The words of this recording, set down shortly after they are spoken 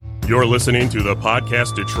You're listening to the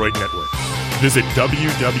Podcast Detroit Network. Visit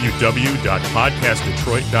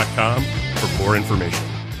www.podcastdetroit.com for more information.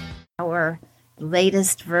 Our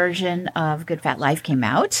latest version of Good Fat Life came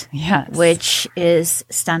out, yes, which is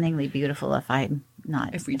stunningly beautiful. If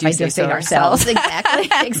we do say so ourselves, exactly.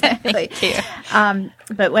 Thank you.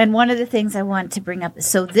 But one of the things I want to bring up,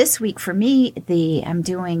 so this week for me, I'm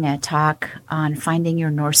doing a talk on finding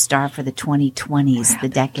your North Star for the 2020s, the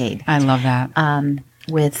decade. I love that.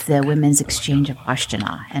 With the Women's Exchange of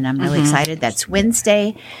Washtenaw, and I'm really excited. That's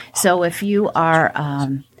Wednesday. So if you are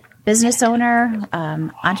business owner,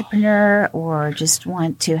 entrepreneur, or just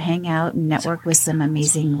want to hang out and network with some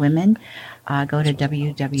amazing women, go to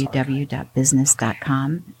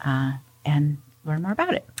www.business.com and learn more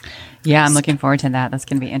about it. Yeah, I'm looking forward to that. That's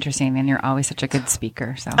going to be interesting. And you're always such a good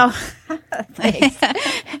speaker. So, thanks.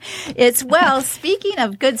 Speaking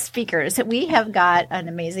of good speakers, we have got an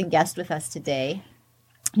amazing guest with us today.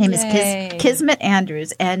 Her name is Kismet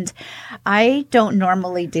Andrews, and I don't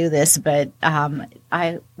normally do this, but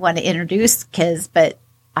I want to introduce Kiz, but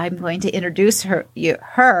I'm going to introduce her in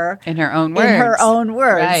her own words,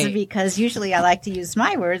 right. Because usually I like to use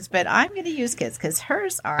my words, but I'm going to use Kiz because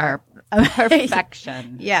hers are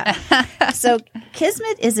perfection. Yeah. So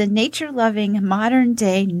Kismet is a nature-loving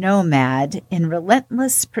modern-day nomad in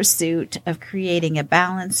relentless pursuit of creating a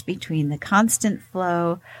balance between the constant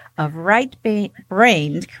flow of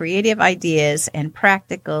right-brained creative ideas and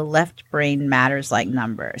practical left-brain matters like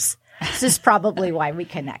numbers. This is probably why we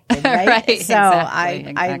connected, right? Right, so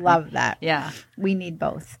exactly. I love that. Yeah. We need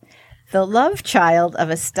both. The love child of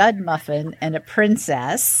a stud muffin and a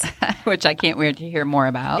princess. Which I can't wait to hear more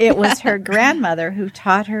about. It was her grandmother who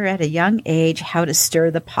taught her at a young age how to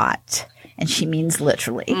stir the pot. And she means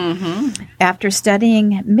literally. Mm-hmm. After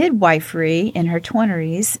studying midwifery in her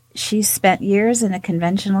 20s, she spent years in a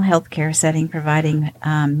conventional healthcare setting providing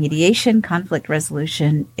mediation, conflict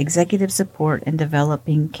resolution, executive support, and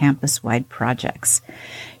developing campus-wide projects.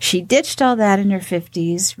 She ditched all that in her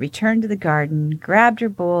 50s, returned to the garden, grabbed her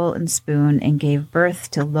bowl and spoon, and gave birth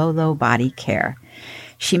to Lolo Body care.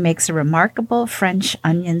 She makes a remarkable French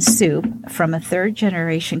onion soup from a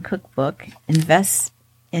third-generation cookbook, invests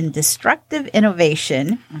in destructive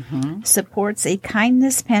innovation, supports a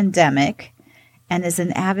kindness pandemic, and is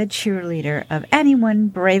an avid cheerleader of anyone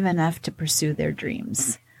brave enough to pursue their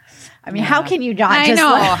dreams. I mean, how can you not I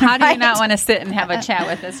know. How do you not want to sit and have a chat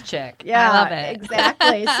with this chick? Yeah, I love it.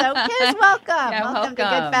 Exactly. So, Kiz, welcome. Yeah, welcome to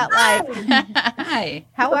Good Fat Life. Hi.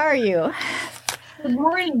 How are you? Good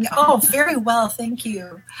morning. Oh, very well. Thank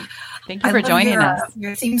you. Thank you for joining us.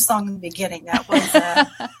 Your theme song in the beginning. That was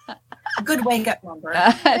a good wake-up number.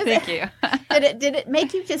 Thank you. Did it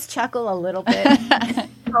make you just chuckle a little bit?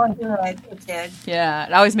 Oh, good. It did. Yeah.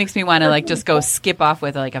 It always makes me want to just go skip off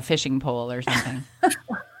with a fishing pole or something.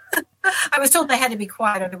 I was told I had to be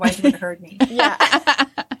quiet, otherwise you would have heard me. Yeah.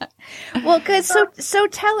 Well, good. So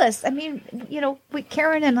tell us. I mean,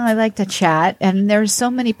 Karen and I like to chat, and there's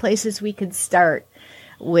so many places we could start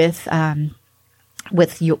with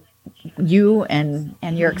you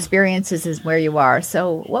and your experiences is where you are.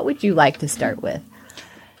 So what would you like to start with?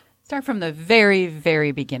 Start from the very,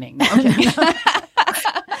 very beginning. Okay.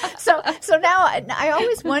 So now I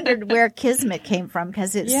always wondered where Kismet came from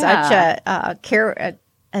because it's such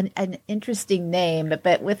an interesting name,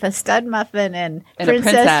 but with a stud muffin and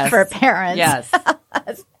princess for parents. Yes.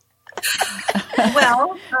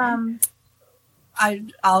 Well,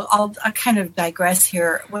 I'll kind of digress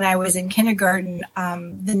here. When I was in kindergarten,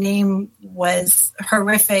 the name was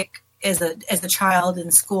horrific as a child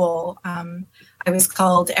in school. I was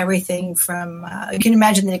called everything from you can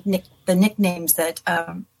imagine the nicknames that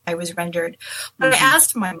I was rendered. But I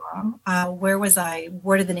asked my mom where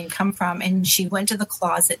did the name come from, and she went to the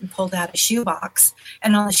closet and pulled out a shoebox,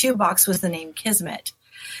 and on the shoebox was the name Kismet.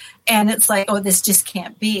 And it's like, oh, this just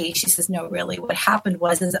can't be. She says, no, really. What happened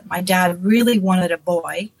was that my dad really wanted a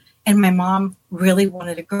boy and my mom really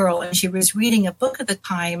wanted a girl. And she was reading a book at the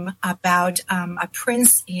time about a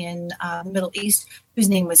prince in the Middle East whose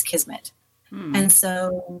name was Kismet. And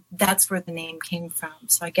so that's where the name came from.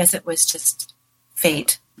 So I guess it was just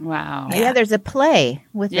fate. Wow. Yeah, there's a play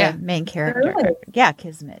with the main character. Really? Yeah,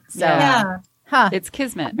 Kismet. So, It's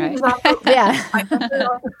Kismet, right? Yeah.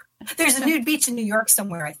 There's a nude beach in New York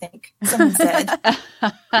somewhere, I think. Someone said.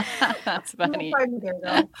 That's funny.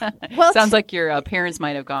 Well, sounds like your parents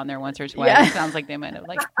might have gone there once or twice. Yeah. It sounds like they might have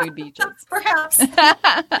liked nude beaches. Perhaps.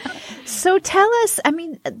 So tell us,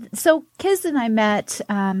 so Kiz and I met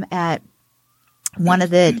at one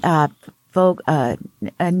of the Vogue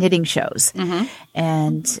knitting shows.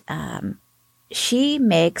 And she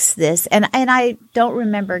makes this, and I don't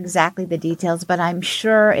remember exactly the details, but I'm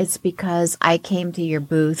sure it's because I came to your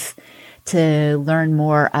booth to learn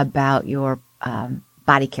more about your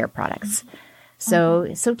body care products. So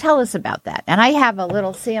tell us about that. And I have a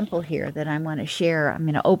little sample here that I want to share. I'm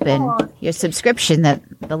going to open your subscription,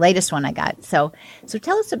 the latest one I got. So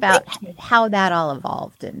tell us about how that all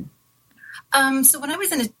evolved. And so when I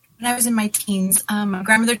was in my teens, my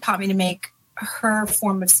grandmother taught me to make her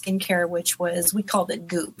form of skincare, which was, we called it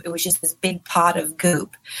goop. It was just this big pot of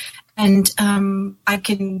goop. And I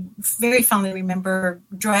can very fondly remember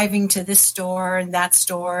driving to this store and that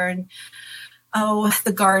store and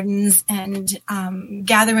the gardens and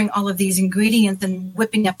gathering all of these ingredients and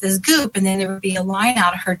whipping up this goop. And then there would be a line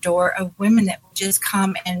out of her door of women that would just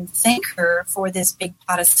come and thank her for this big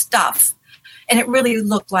pot of stuff. And it really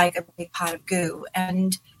looked like a big pot of goo.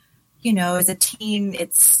 And, you know, as a teen,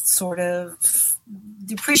 it's sort of,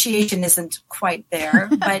 the appreciation isn't quite there.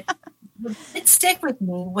 But what did stick with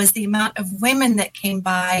me was the amount of women that came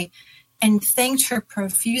by and thanked her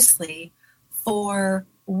profusely for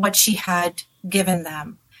what she had given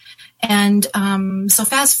them. And so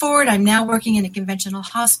fast forward, I'm now working in a conventional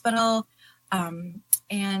hospital,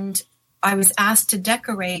 and I was asked to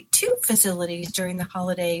decorate 2 facilities during the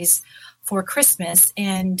holidays for Christmas,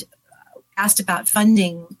 and asked about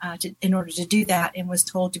funding in order to do that, and was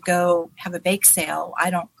told to go have a bake sale.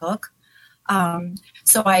 I don't cook.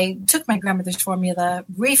 So I took my grandmother's formula,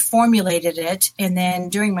 reformulated it, and then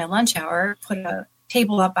during my lunch hour, put a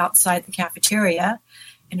table up outside the cafeteria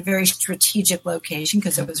in a very strategic location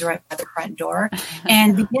because it was right by the front door,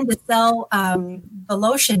 and began to sell the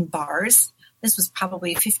lotion bars. This was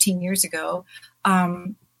probably 15 years ago,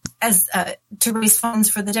 as to raise funds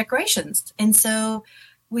for the decorations. And so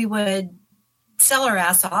we would sell our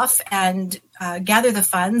ass off and gather the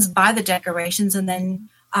funds, buy the decorations, and then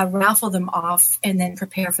raffle them off, and then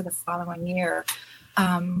prepare for the following year.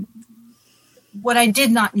 What I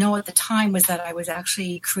did not know at the time was that I was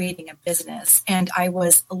actually creating a business, and I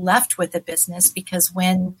was left with a business because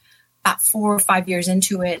when about 4 or 5 years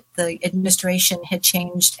into it, the administration had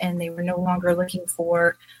changed and they were no longer looking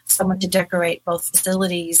for someone to decorate both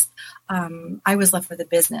facilities. I was left with a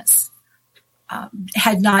business.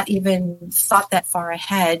 Had not even thought that far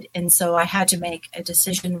ahead, and so I had to make a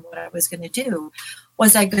decision what I was going to do.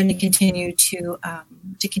 Was I going to continue to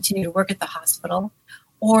work at the hospital,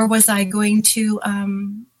 or was I going to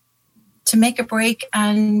make a break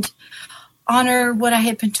and honor what I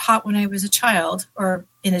had been taught when I was a child or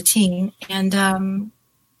in a teen, and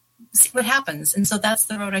see what happens? And so that's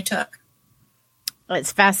the road I took. Well,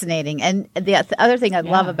 it's fascinating. And the other thing I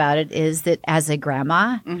love about it is that as a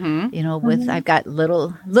grandma, you know, I've got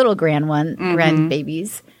little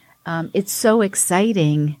grandbabies, it's so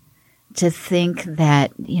exciting to think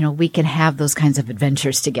that, you know, we can have those kinds of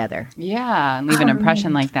adventures together. Yeah, and leave an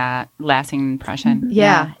impression like that, lasting impression.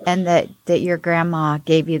 Yeah, and that your grandma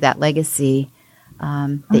gave you that legacy,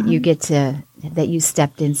 that you get to, that you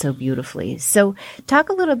stepped in so beautifully. So talk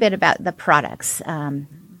a little bit about the products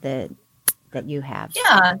that you have.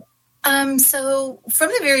 Yeah. So from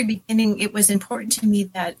the very beginning, it was important to me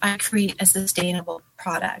that I create a sustainable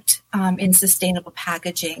product in sustainable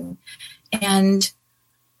packaging. And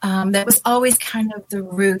that was always kind of the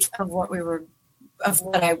root of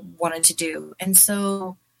what I wanted to do. And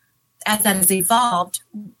so as that has evolved,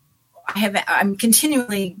 I'm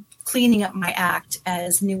continually cleaning up my act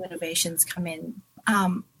as new innovations come in.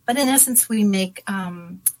 But in essence, we make, I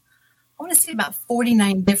want to say about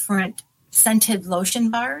 49 different scented lotion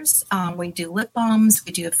bars. We do lip balms.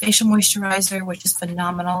 We do a facial moisturizer, which is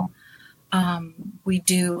phenomenal. We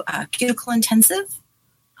do cuticle intensive,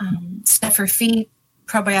 stuff for feet,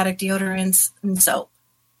 probiotic deodorants, and soap.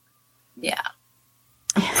 Yeah.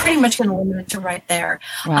 I'm pretty much going to limit it to right there.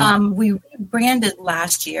 Wow. We rebranded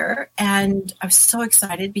last year, and I was so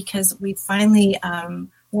excited because we finally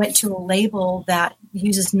went to a label that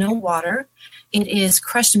uses no water. It is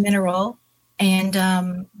crushed mineral,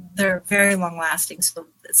 and they're very long lasting, so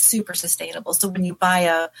it's super sustainable. So when you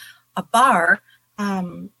buy a bar,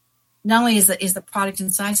 not only is the product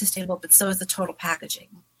inside sustainable, but so is the total packaging.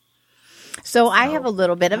 So I have a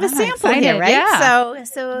little bit of a sample here, right? Yeah.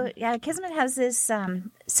 So Kismet has this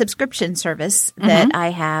subscription service that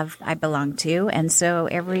I belong to, and so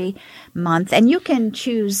every month, and you can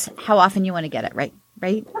choose how often you want to get it, right?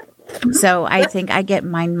 So I think I get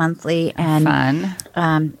mine monthly, and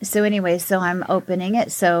fun. So anyway, so I'm opening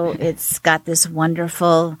it. So it's got this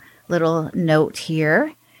wonderful little note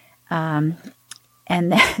here.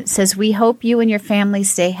 And it says, "We hope you and your family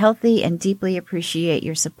stay healthy and deeply appreciate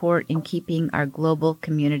your support in keeping our global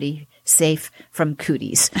community safe from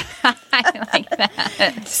cooties. I like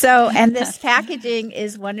that. So, and this packaging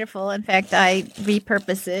is wonderful. In fact, I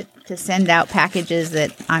repurpose it to send out packages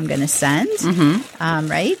that I'm going to send.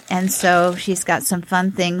 Right. And so she's got some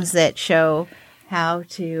fun things that show how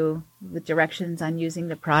to, with directions on using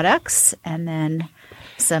the products, and then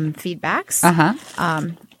some feedbacks.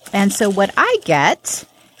 And so what I get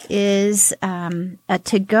is a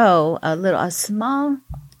to-go, a small,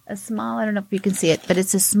 I don't know if you can see it, but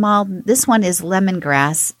it's a small, this one is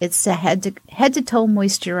lemongrass. It's a head to toe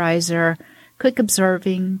moisturizer, quick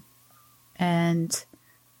absorbing, and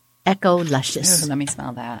eco luscious. Ooh, let me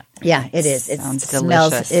smell that. Yeah, it is. It sounds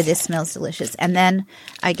smells, delicious. It smells delicious. And then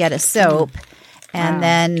I get a soap. And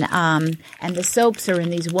then, and the soaps are in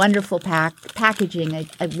these wonderful packaging.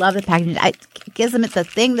 I love the packaging. Kismet, the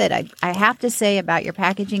thing that I have to say about your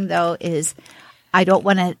packaging though is, I don't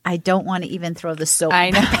want to even throw the soap. I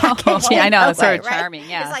know. I know. It's sort of charming.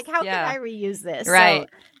 Yeah. It's like, how can I reuse this? Right. So,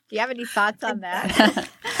 do you have any thoughts on that?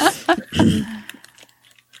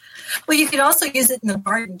 Well, you could also use it in the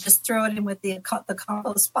garden. Just throw it in with the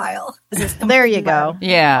compost pile. There you go.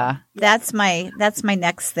 Yeah. That's my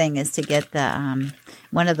next thing is to get the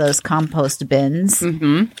one of those compost bins.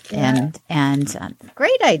 And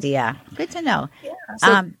great idea. Good to know.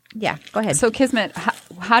 Yeah. Go ahead. So Kismet,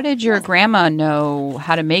 how did your grandma know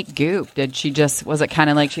how to make goop? Was it kind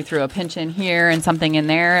of like she threw a pinch in here and something in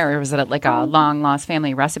there, or was it like a long lost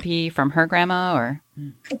family recipe from her grandma, or?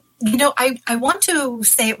 You know, I want to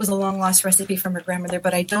say it was a long lost recipe from her grandmother,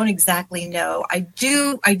 but I don't exactly know. I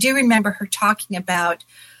do remember her talking about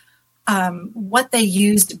what they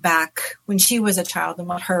used back when she was a child, and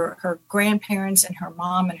what her grandparents and her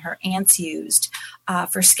mom and her aunts used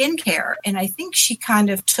for skincare. And I think she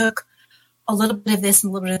kind of took a little bit of this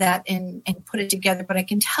and a little bit of that and put it together. But I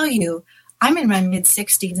can tell you, I'm in my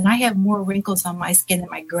mid-60s, and I have more wrinkles on my skin than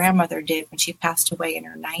my grandmother did when she passed away in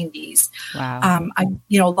her 90s. Wow.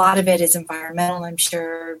 A lot of it is environmental, I'm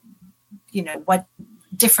sure, what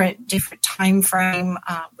different time frame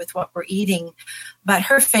with what we're eating. But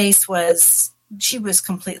her face she was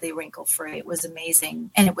completely wrinkle-free. It was amazing,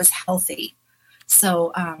 and it was healthy.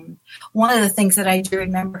 So one of the things that I do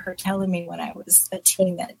remember her telling me when I was a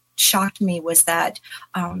teen that shocked me was that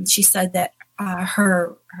she said that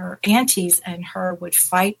her aunties and her would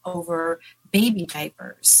fight over baby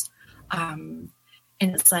diapers. And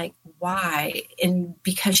it's like, why? And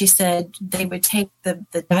because she said they would take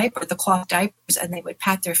the cloth diapers, and they would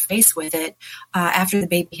pat their face with it after the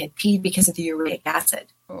baby had peed because of the uric acid.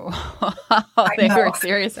 Oh, they were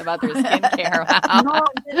serious about their skincare. Wow. No,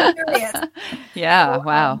 I'm serious. Yeah, So,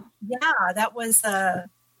 wow. That was...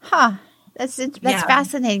 That's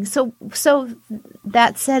fascinating. So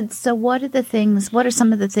that said, so what are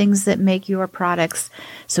some of the things that make your products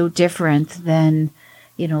so different than,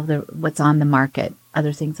 what's on the market,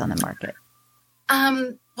 other things on the market?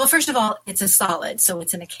 Well, first of all, it's a solid, so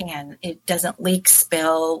it's in a can. It doesn't leak,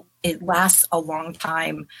 spill. It lasts a long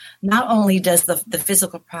time. Not only does the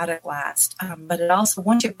physical product last, but it also,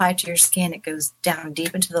 once you apply it to your skin, it goes down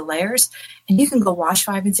deep into the layers, and you can go wash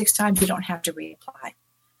 5 and 6 times. You don't have to reapply.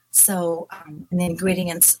 So, and the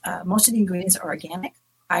ingredients, most of the ingredients are organic.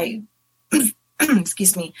 I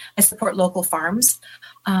support local farms.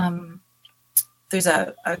 There's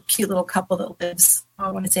a cute little couple that lives,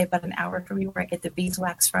 I want to say about an hour from me, where I get the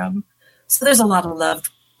beeswax from. So there's a lot of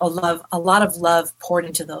love poured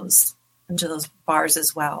into those bars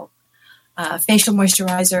as well. Facial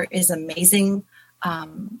moisturizer is amazing.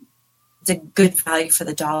 It's a good value for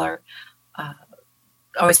the dollar.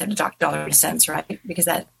 Always have to talk dollar and cents, right? Because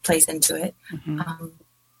that plays into it.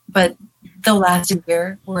 But they'll last a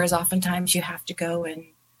year, whereas oftentimes you have to go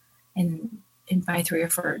and buy 3 or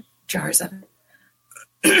 4 jars of it.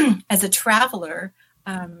 As a traveler,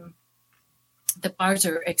 the bars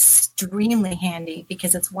are extremely handy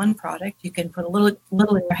because it's one product. You can put a little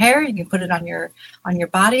in your hair, you can put it on your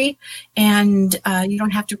body, and you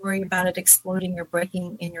don't have to worry about it exploding or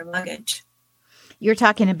breaking in your luggage. You're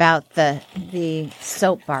talking about the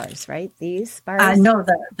soap bars, right? These bars? No,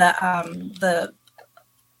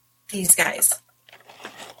 these guys.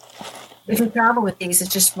 If you travel with these,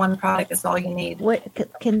 it's just one product. That's all you need.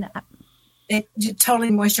 It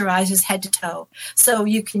totally moisturizes head to toe. So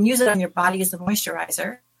you can use it on your body as a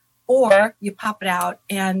moisturizer, or you pop it out.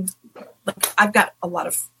 And I've got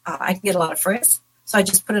I can get a lot of frizz. So I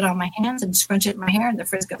just put it on my hands and scrunch it in my hair, and the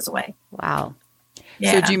frizz goes away. Wow.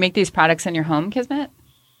 Yeah. So do you make these products in your home, Kismet?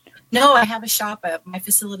 No, I have a shop. My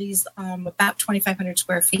facility's about 2,500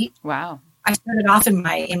 square feet. Wow. I started off in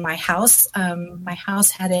my house. My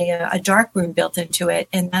house had a dark room built into it,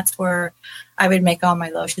 and that's where I would make all my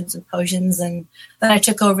lotions and potions. And then I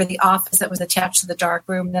took over the office that was attached to the dark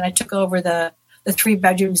room. Then I took over the 3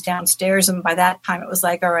 bedrooms downstairs, and by that time it was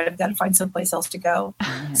like, all right, I've got to find someplace else to go.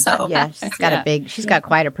 So yeah, she's got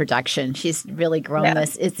quite a production. She's really grown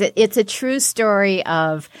this. It's a true story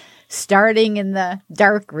of starting in the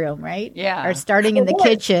dark room, right? Yeah. Or starting in the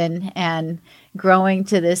kitchen and growing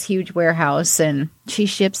to this huge warehouse, and you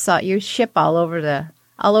ship all over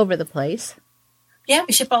the place. Yeah,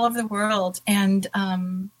 we ship all over the world, and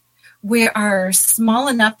we are small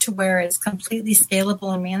enough to where it's completely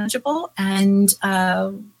scalable and manageable, and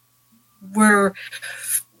we're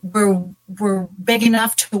big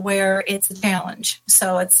enough to where it's a challenge.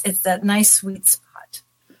 So it's that nice sweet spot.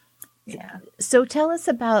 Yeah. So tell us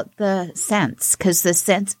about the scents, because the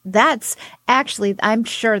scents, that's actually, I'm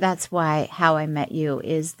sure that's how I met you,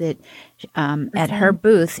 is that at her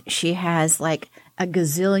booth, she has like a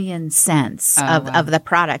gazillion scents of the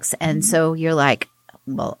products. And so you're like,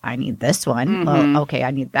 well, I need this one. Mm-hmm. Well, okay, I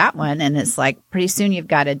need that one. And it's like pretty soon you've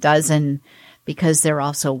got a dozen because they're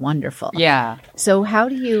all so wonderful. Yeah. So how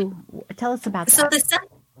do you, tell us about that? The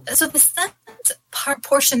scent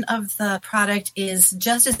portion of the product is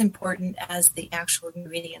just as important as the actual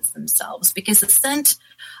ingredients themselves, because the scent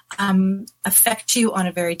affects you on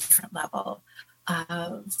a very different level.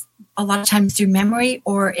 A lot of times through memory,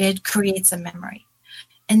 or it creates a memory.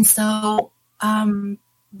 And so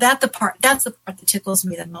that's the part that tickles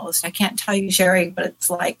me the most. I can't tell you, Sherri, but it's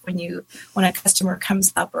like when a customer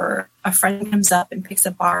comes up or a friend comes up and picks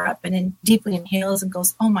a bar up and then deeply inhales and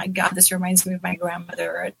goes, "Oh my God, this reminds me of my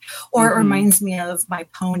grandmother," or it reminds me of my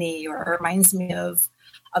pony, or it reminds me of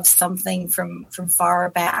something from far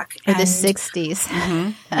back. Or the 60s.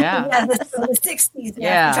 Mm-hmm. Yeah. the 60s.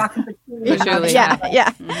 Yeah. Chocolate patchouli. Yeah.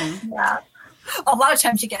 Mm-hmm. Yeah. A lot of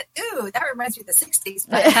times you get, ooh, that reminds me of the 60s.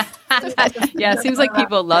 But yeah, it seems like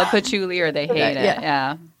people love patchouli or they hate it.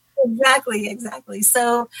 Yeah. Exactly.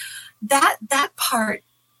 So that part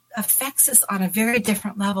affects us on a very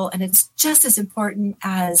different level, and it's just as important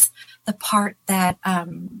as the part that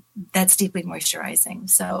that's deeply moisturizing.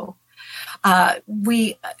 So I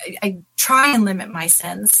try and limit my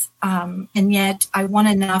scents, and yet I want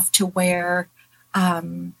enough to where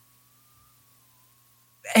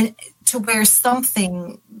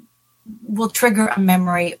something will trigger a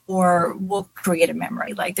memory or will create a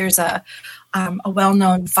memory. Like there's a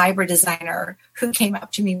well-known fiber designer who came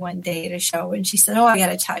up to me one day at a show, and she said, "Oh, I got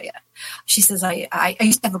to tell you," she says, I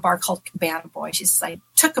used to have a bar called Cabana Boy. She says, "I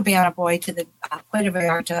took Cabana Boy to the Puerto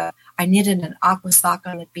Vallarta. I knitted an aqua sock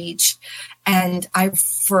on the beach, and I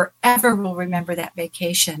forever will remember that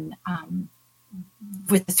vacation."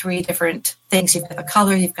 With the 3 different things. You've got the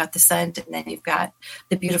color, you've got the scent, and then you've got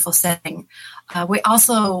the beautiful setting.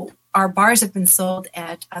 Our bars have been sold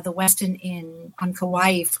at the Westin Inn on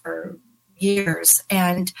Kauai for years,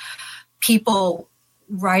 and people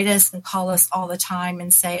write us and call us all the time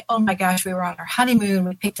and say, "Oh my gosh, we were on our honeymoon,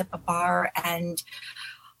 we picked up a bar, and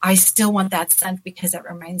I still want that scent because it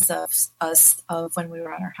reminds us of when we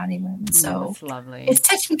were on our honeymoon." So that's lovely. It's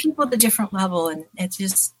touching people at a different level, and it's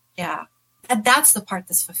just, that's the part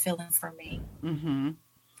that's fulfilling for me. Mm-hmm.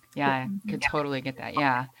 Yeah, I could totally get that.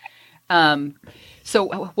 Yeah.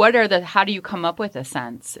 So how do you come up with a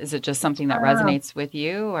scent? Is it just something that resonates with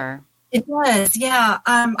you, or? It does. Yeah.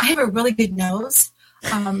 I have a really good nose,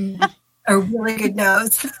 Like I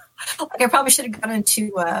probably should have gone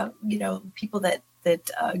into, people that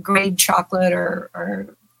grade chocolate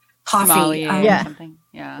or coffee. Something.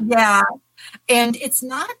 Yeah. Yeah. And it's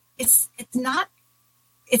not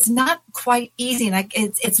quite easy, and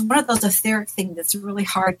it's one of those etheric things that's really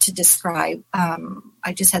hard to describe.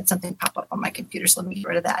 I just had something pop up on my computer, so let me get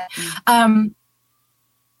rid of that.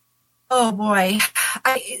 Oh boy!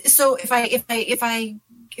 So if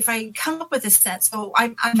I come up with a scent, so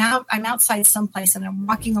I'm outside someplace and I'm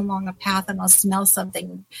walking along a path and I'll smell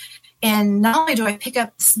something, and not only do I pick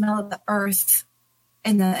up the smell of the earth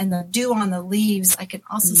and the dew on the leaves, I can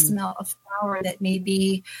also smell a flower that may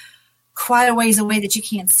be quite a ways away that you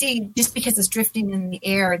can't see just because it's drifting in the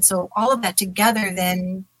air. And so all of that together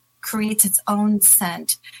then creates its own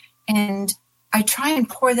scent. And I try and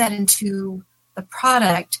pour that into the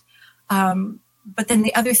product. But then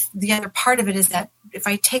the other part of it is that if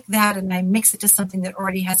I take that and I mix it to something that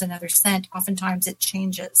already has another scent, oftentimes it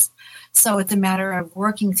changes. So it's a matter of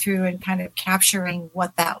working through and kind of capturing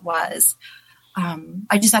what that was.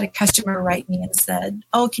 I just had a customer write me and said,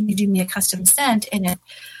 "Oh, can you do me a custom scent?" And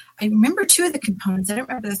I remember 2 of the components. I don't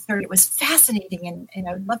remember the third. It was fascinating, and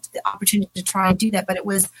I would love the opportunity to try and do that. But it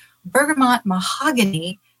was bergamot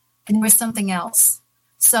mahogany and there was something else.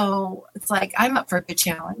 So it's like, I'm up for a good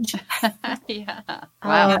challenge. Yeah.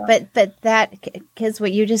 Wow. But that, because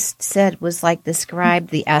what you just said was like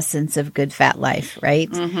described the essence of good fat life, right?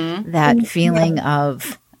 Mm-hmm. That feeling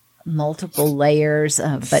of multiple layers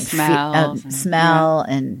of but smell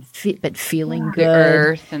and but feeling good. The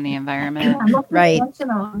earth and the environment. Right.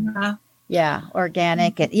 Yeah,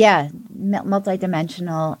 organic and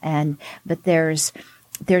multidimensional, but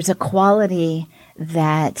there's a quality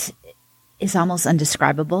that is almost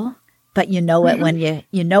undescribable, but you know it when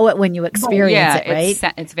you experience it,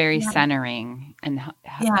 right? It's very centering and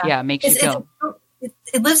makes you feel.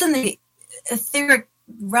 It lives in the etheric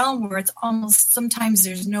realm where it's almost sometimes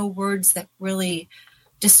there's no words that really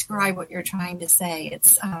describe what you're trying to say.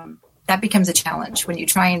 It's that becomes a challenge when you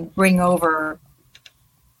try and bring over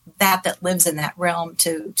that lives in that realm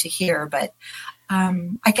to hear. But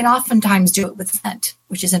I can oftentimes do it with scent,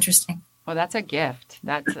 which is interesting. Well, that's a gift.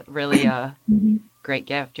 That's really a great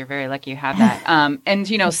gift. You're very lucky you have that. And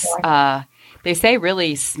they say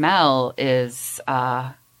really smell is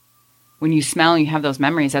when you smell and you have those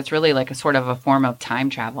memories, that's really like a sort of a form of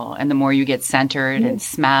time travel. And the more you get centered and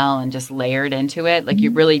smell and just layered into it, like it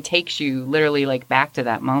really takes you literally like back to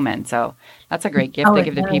that moment. So that's a great gift to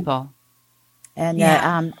give to people. And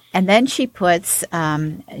and then she puts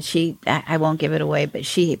I won't give it away, but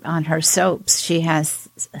she on her soaps she has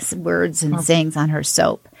words and sayings on her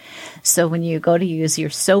soap. So when you go to use your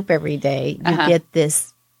soap every day, you get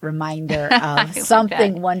this reminder of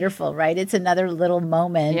something wonderful, right? It's another little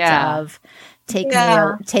moment of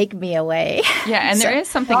take me away. Yeah, and there is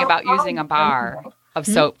something about using a bar of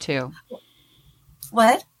soap too.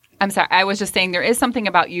 What? I'm sorry. I was just saying there is something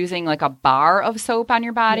about using like a bar of soap on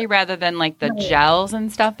your body rather than like the gels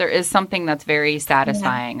and stuff. There is something that's very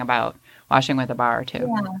satisfying about washing with a bar too.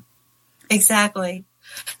 Yeah, exactly.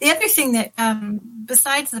 The other thing that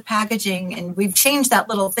besides the packaging, and we've changed that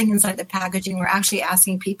little thing inside the packaging, we're actually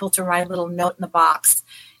asking people to write a little note in the box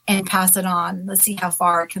and pass it on. Let's see how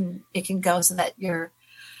far it can go so that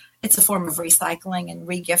it's a form of recycling and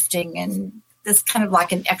regifting, and this kind of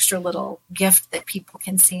like an extra little gift that people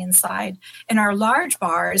can see inside. In our large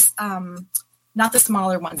bars, not the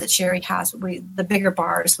smaller ones that Sherri has, the bigger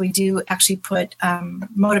bars, we do actually put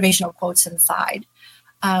motivational quotes inside.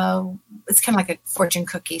 It's kind of like a fortune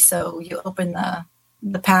cookie. So you open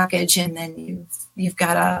the package and then you've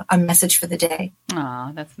got a message for the day.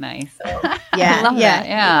 Oh, that's nice. So, I love that.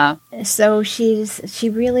 Yeah. So she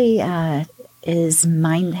really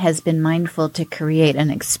has been mindful to create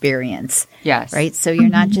an experience. Yes. Right. So you're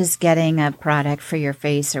not just getting a product for your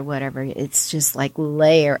face or whatever. It's just like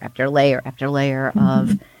layer after layer after layer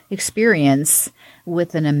of experience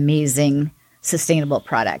with an amazing sustainable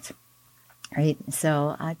product. Right.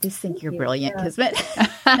 So I just think you're brilliant, Kismet.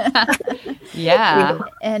 Yeah.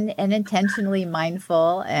 And intentionally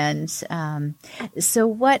mindful. And so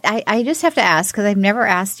what I just have to ask, because I've never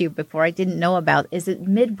asked you before, I didn't know about, is it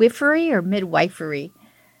midwifery or midwifery?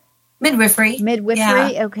 Midwifery. Midwifery.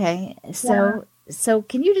 Yeah. Okay. So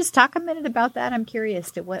can you just talk a minute about that? I'm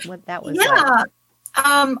curious to what that was like.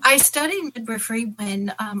 I studied midwifery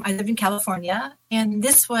when I lived in California, and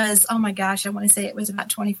this was, oh my gosh, I want to say it was about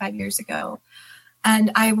 25 years ago.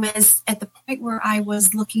 And I was at the point where I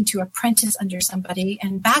was looking to apprentice under somebody.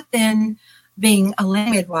 And back then, being a lay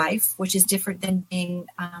midwife, which is different than being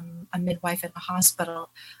a midwife in a hospital,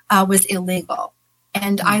 was illegal.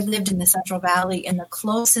 And I lived in the Central Valley, and the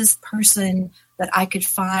closest person that I could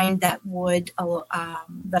find that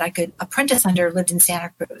I could apprentice under lived in Santa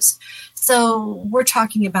Cruz. So we're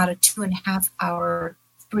talking about a 2.5 hour,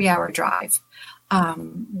 3-hour drive,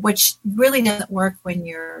 which really doesn't work when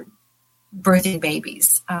you're birthing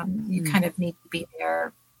babies. You kind of need to be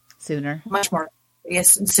there sooner, much more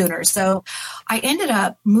sooner. So I ended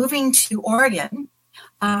up moving to Oregon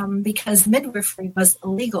because midwifery was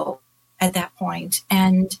illegal at that point,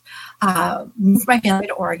 and moved my family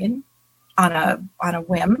to Oregon on a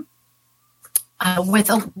whim, with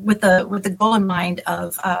the goal in mind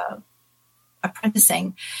of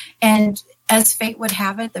apprenticing. And as fate would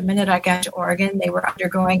have it, the minute I got to Oregon, they were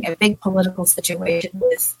undergoing a big political situation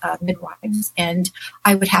with midwives, and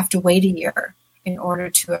I would have to wait a year in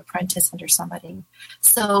order to apprentice under somebody.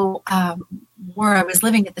 So where I was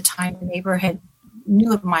living at the time, the neighbor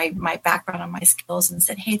knew of my background and my skills and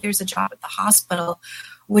said, hey, there's a job at the hospital.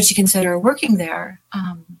 Would you consider working there?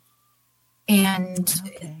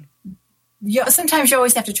 Sometimes you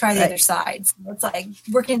always have to try the other side. So it's like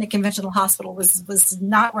working in a conventional hospital was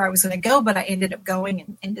not where I was going to go, but I ended up going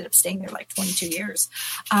and ended up staying there like 22 years.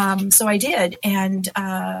 So I did. And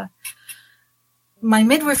my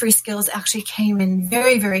midwifery skills actually came in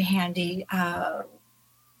very, very handy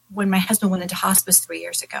when my husband went into hospice 3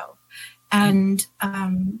 years ago, and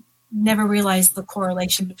never realized the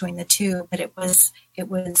correlation between the two. But it was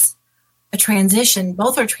a transition.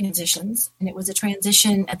 Both are transitions, and it was a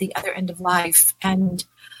transition at the other end of life, and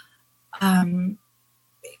it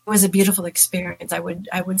was a beautiful experience. I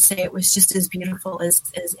would say it was just as beautiful as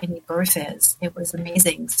any birth is. It was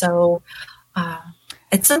amazing. So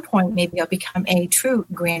at some point, maybe I'll become a true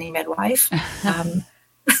granny midwife.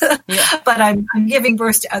 But I'm giving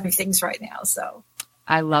birth to other things right now. So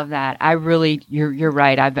I love that. I really, you're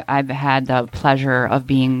right. I've had the pleasure of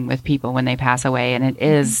being with people when they pass away, and it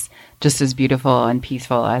is just as beautiful and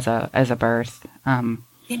peaceful as a birth.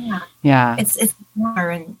 Yeah. It's an honor,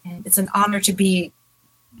 and it's an honor to be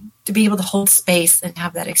able to hold space and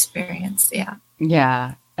have that experience. Yeah.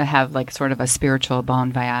 Yeah. I have like sort of a spiritual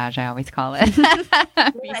bon voyage, I always call it. Be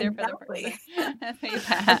there for the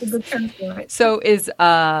That's a good term for it. So is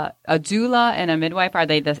a doula and a midwife,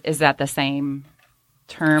 is that the same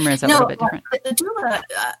term, or is it a little bit different? The doula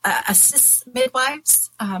assists midwives,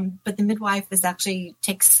 but the midwife is actually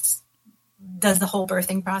does the whole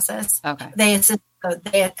birthing process. Okay. They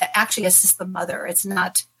actually assist the mother. It's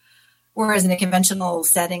not, whereas in a conventional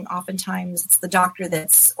setting, oftentimes it's the doctor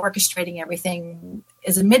that's orchestrating everything.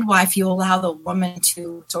 As a midwife, you allow the woman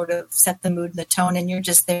to sort of set the mood and the tone, and you're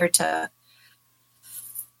just there to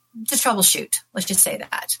troubleshoot. Let's just say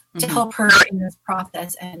that, to help her in this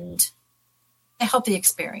process and to help the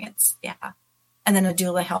experience. Yeah. And then a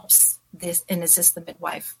doula helps this and assists the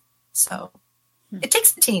midwife. So it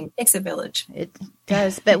takes a team, it takes a village. It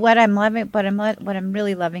does. But what I'm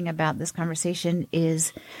really loving about this conversation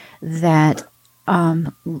is that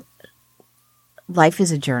life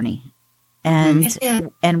is a journey, and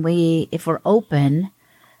if we're open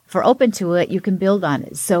to it, you can build on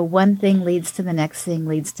it. So one thing leads to the next thing,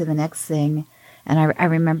 leads to the next thing. And I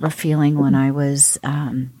remember feeling when I was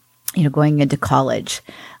going into college,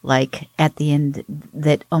 like at the end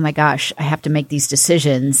that, oh my gosh, I have to make these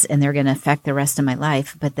decisions and they're going to affect the rest of my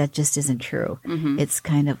life. But that just isn't true. It's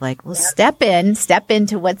kind of like, well, step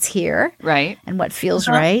into what's here. Right. And what feels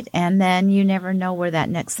right. And then you never know where that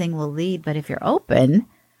next thing will lead. But if you're open,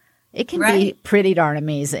 it can be pretty darn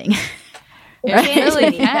amazing. It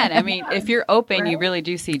really can. I mean, if you're open, you really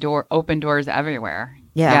do see open doors everywhere.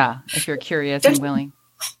 Yeah. If you're curious and willing.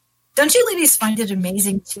 Don't you ladies find it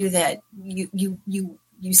amazing too that you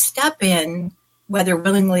step in, whether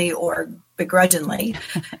willingly or begrudgingly,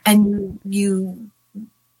 and you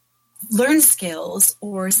learn skills,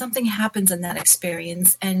 or something happens in that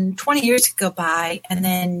experience, and 20 years go by, and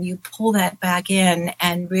then you pull that back in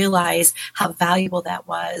and realize how valuable that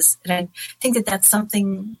was. And I think that that's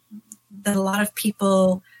something that a lot of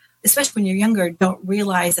people, especially when you're younger, don't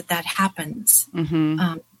realize that happens.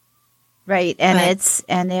 Right.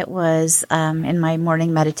 And it was in my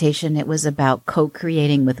morning meditation, it was about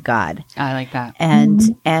co-creating with God. I like that. And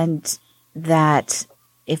that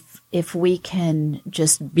if we can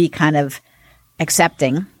just be kind of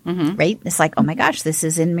accepting, right? It's like, oh my gosh, this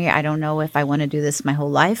is in me. I don't know if I want to do this my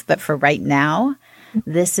whole life, but for right now,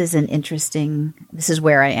 this is this is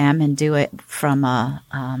where I am, and do it from a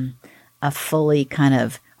fully kind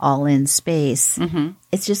of all in space.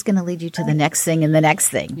 It's just going to lead you to the next thing and the next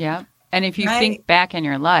thing. Yeah. And if you think back in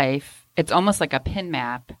your life, it's almost like a pin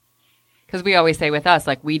map, because we always say with us,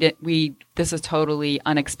 like this is totally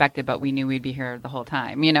unexpected, but we knew we'd be here the whole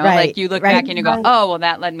time. Like you look back and you go, oh, well,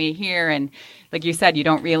 that led me here. And like you said, you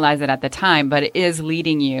don't realize it at the time, but it is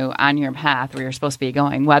leading you on your path where you're supposed to be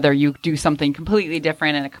going, whether you do something completely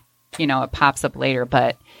different and it pops up later,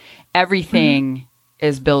 but everything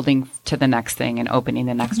is building to the next thing and opening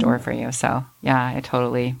the next door for you. So yeah, it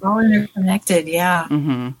totally. All interconnected. Yeah.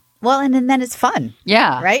 Well, and then it's fun.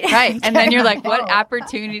 Yeah. Right? Right. And then you're like, what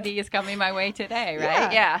opportunity is coming my way today?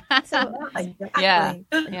 Right? Yeah. So, exactly. Yeah.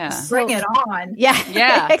 Bring it on. Yeah.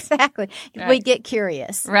 Yeah. Exactly. Right. We get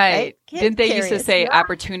curious. Right. Didn't they curious. used to say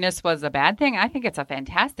opportunist was a bad thing? I think it's a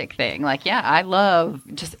fantastic thing. Like, yeah, I love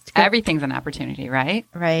just everything's an opportunity, right?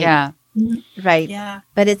 Right. Yeah. Right. Yeah.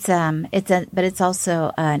 But it's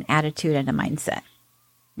also an attitude and a mindset.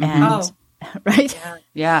 And right?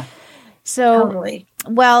 Yeah. So, totally.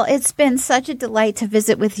 Well, it's been such a delight to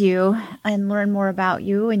visit with you and learn more about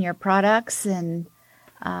you and your products and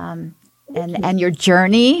your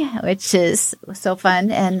journey, which is so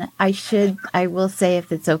fun. And I will say,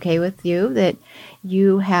 if it's okay with you, that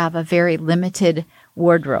you have a very limited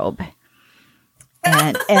wardrobe.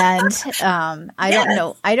 And I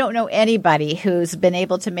don't know anybody who's been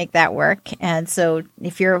able to make that work. And so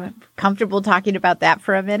if you're comfortable talking about that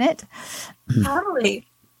for a minute. Totally.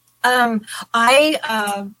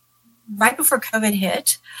 I right before COVID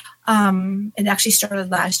hit, It actually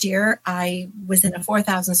started last year. I was in a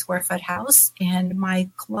 4,000 square foot house, and my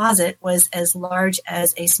closet was as large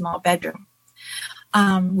as a small bedroom.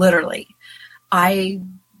 Literally. I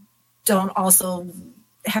don't also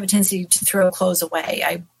have a tendency to throw clothes away.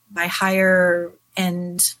 I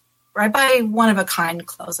buy one-of-a-kind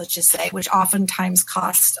clothes, let's just say, which oftentimes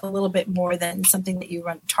cost a little bit more than something that you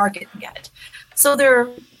run to Target and get. So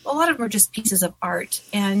a lot of them are just pieces of art.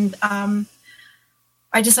 And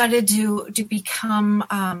I decided to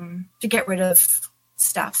get rid of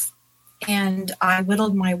stuff. And I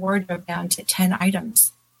whittled my wardrobe down to 10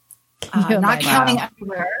 items. Not counting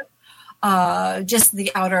underwear, just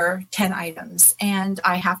the outer 10 items. And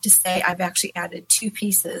I have to say, I've actually added 2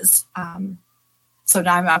 pieces. So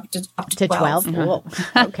now I'm up to 12. Cool.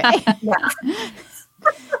 Okay. Yeah.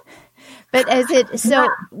 But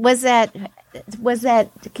was that,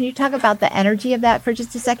 can you talk about the energy of that for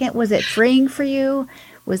just a second? Was it freeing for you?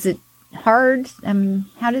 Was it hard?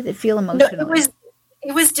 How did it feel emotionally? No,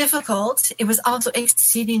 it was difficult. It was also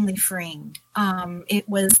exceedingly freeing. It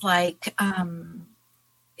was like,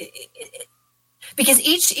 because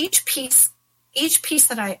each piece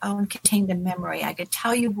that I owned contained a memory. I could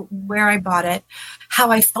tell you where I bought it, how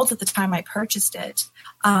I felt at the time I purchased it,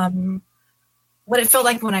 what it felt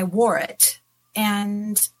like when I wore it.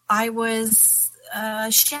 And I was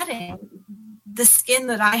shedding the skin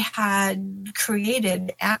that I had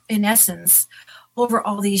created in essence over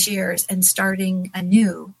all these years and starting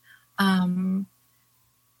anew.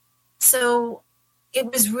 So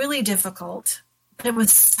it was really difficult, but it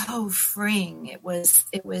was so freeing. It was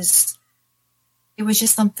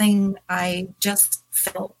just something I just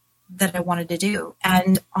felt that I wanted to do.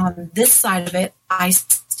 And on this side of it, I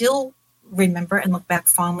still remember and look back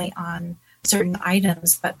fondly on certain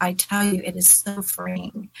items, but I tell you, it is so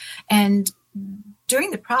freeing. And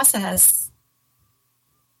during the process,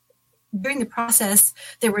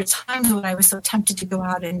 there were times when I was so tempted to go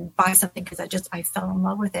out and buy something because I fell in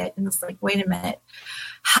love with it. And it's like, wait a minute,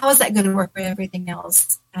 how is that going to work with everything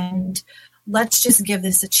else? And let's just give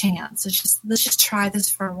this a chance. Let's just try this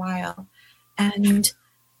for a while. And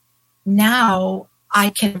now I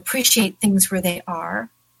can appreciate things where they are.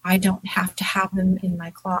 I don't have to have them in my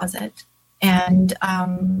closet. And,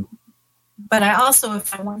 but I also,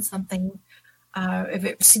 if I want something, if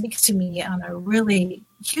it speaks to me on a really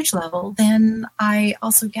huge level, then I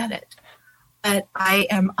also get it. But I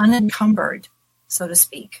am unencumbered, so to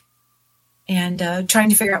speak. And trying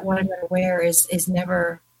to figure out what I'm going to wear is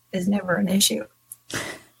never an issue.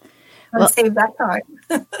 I'll save that time.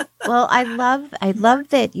 Well, I love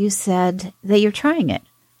that you said that you're trying it.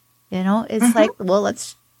 You know, it's like, well,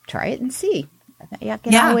 let's try it and see. I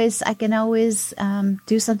can always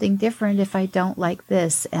do something different if I don't like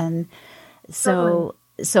this. And so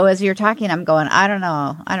as you're talking, I'm going, I don't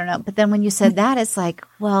know. But then when you said that, it's like,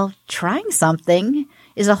 well, trying something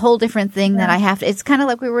is a whole different thing that I have to, it's kind of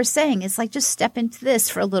like we were saying, it's like just step into this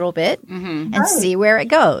for a little bit and see where it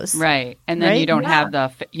goes. Right. And then you don't have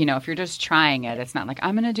if you're just trying it, it's not like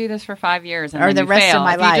I'm going to do this for 5 years and or then the you rest fail. of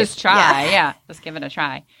my if life. You just try. Just give it a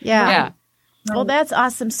try. Yeah. Well, that's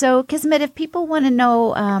awesome. So, Kismet, if people want to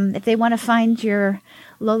know, if they want to find your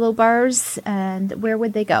Lolo bars, and where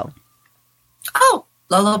would they go? Oh,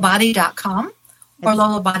 lolobody.com or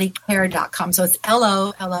lolobodycare.com. So it's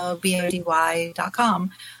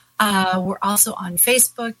LOLOBODY.com. We're also on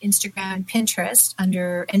Facebook, Instagram, Pinterest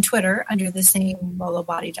and Twitter under the same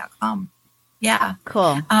lolobody.com. Yeah.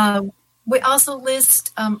 Cool. We also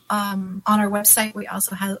list on our website, we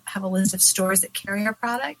also have a list of stores that carry our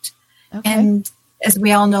product. Okay. And as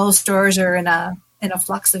we all know, stores are in a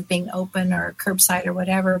flux of being open or curbside or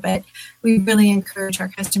whatever, but we really encourage our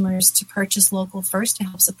customers to purchase local first to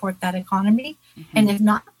help support that economy. And if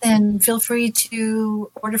not, then feel free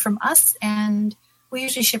to order from us, and we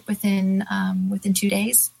usually ship within 2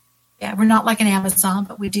 days. Yeah, we're not like an Amazon,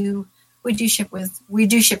 but we do ship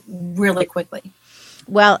really quickly.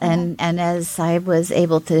 Well, and as I was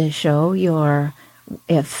able to show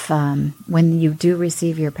when you do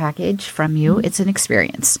receive your package from you, it's an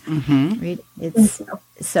experience. Right?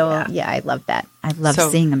 I love that. I love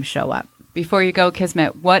seeing them show up. Before you go,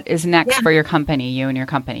 Kismet, what is next for your company, you and your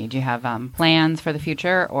company? Do you have plans for the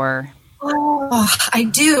future, or? Oh, I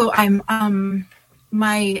do. I'm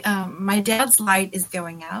my dad's light is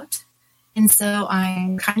going out, and so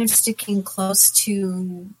I'm kind of sticking close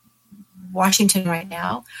to Washington right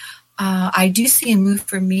now. I do see a move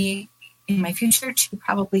for me in my future to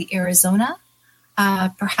probably Arizona,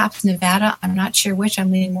 perhaps Nevada. I'm not sure which. I'm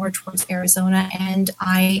leaning more towards Arizona, and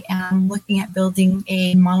I am looking at building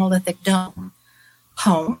a monolithic dome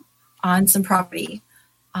home on some property.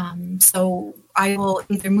 So I will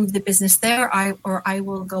either move the business there, or I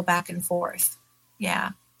will go back and forth.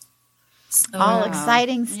 Yeah. So, All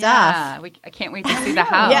exciting stuff. Yeah, I can't wait to see the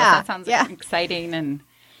house. Yeah, That sounds exciting and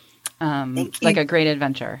like a great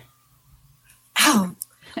adventure. Oh,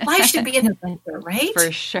 life should be an adventure, right?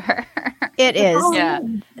 For sure. It is. Oh, Yeah.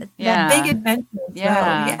 That big adventure.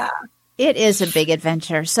 Yeah. So, yeah. It is a big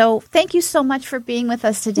adventure. So thank you so much for being with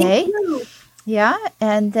us today. Thank you. Yeah.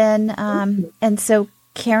 And then, and so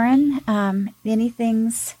Karen,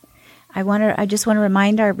 anything's, I just want to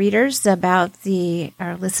remind our readers about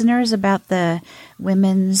our listeners about the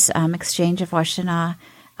Women's Exchange of Washtenaw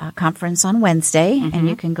conference on Wednesday. Mm-hmm. And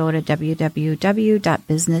you can go to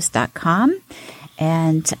www.business.com,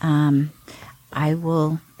 and I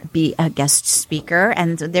will be a guest speaker.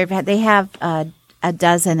 And they have a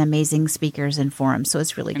dozen amazing speakers and forums, so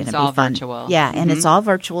it's really going to be all fun. virtual. Yeah, and it's all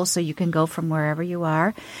virtual, so you can go from wherever you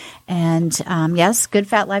are. And yes, Good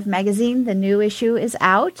Fat Life magazine, the new issue is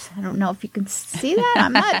out. I don't know if you can see that.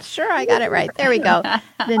 I'm not sure I got it right. There we go.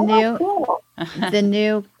 The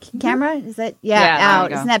new camera, is that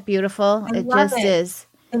out? Isn't that beautiful? It just is.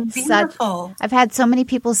 It's beautiful. I've had so many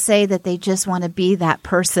people say that they just want to be that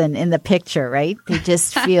person in the picture, right? They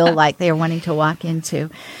just feel like they're wanting to walk into.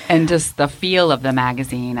 And just the feel of the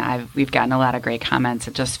magazine, we've gotten a lot of great comments.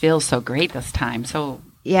 It just feels so great this time. So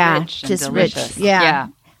rich and just delicious. rich. Yeah.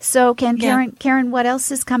 So Karen, what else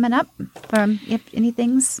is coming up from, if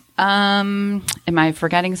anything's? Am I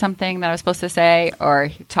forgetting something that I was supposed to say, or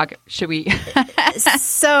should we?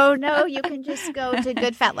 So no, you can just go to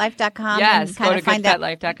goodfatlife.com. Yes, and go to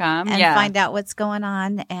goodfatlife.com and find out what's going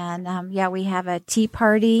on. And we have a tea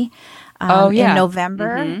party in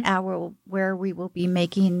November where we will be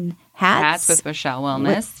making hats with Rochelle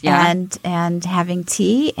Wellness, and having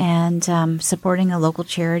tea and supporting a local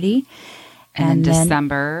charity. And then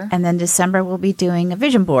December we'll be doing a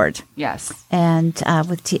vision board. Yes. And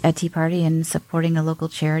with a tea party and supporting a local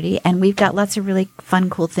charity. And we've got lots of really fun,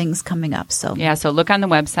 cool things coming up. So look on the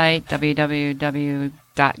website,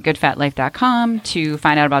 www.goodfatlife.com, to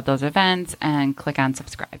find out about those events and click on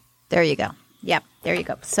subscribe. There you go. Yep, there you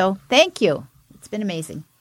go. So thank you. It's been amazing.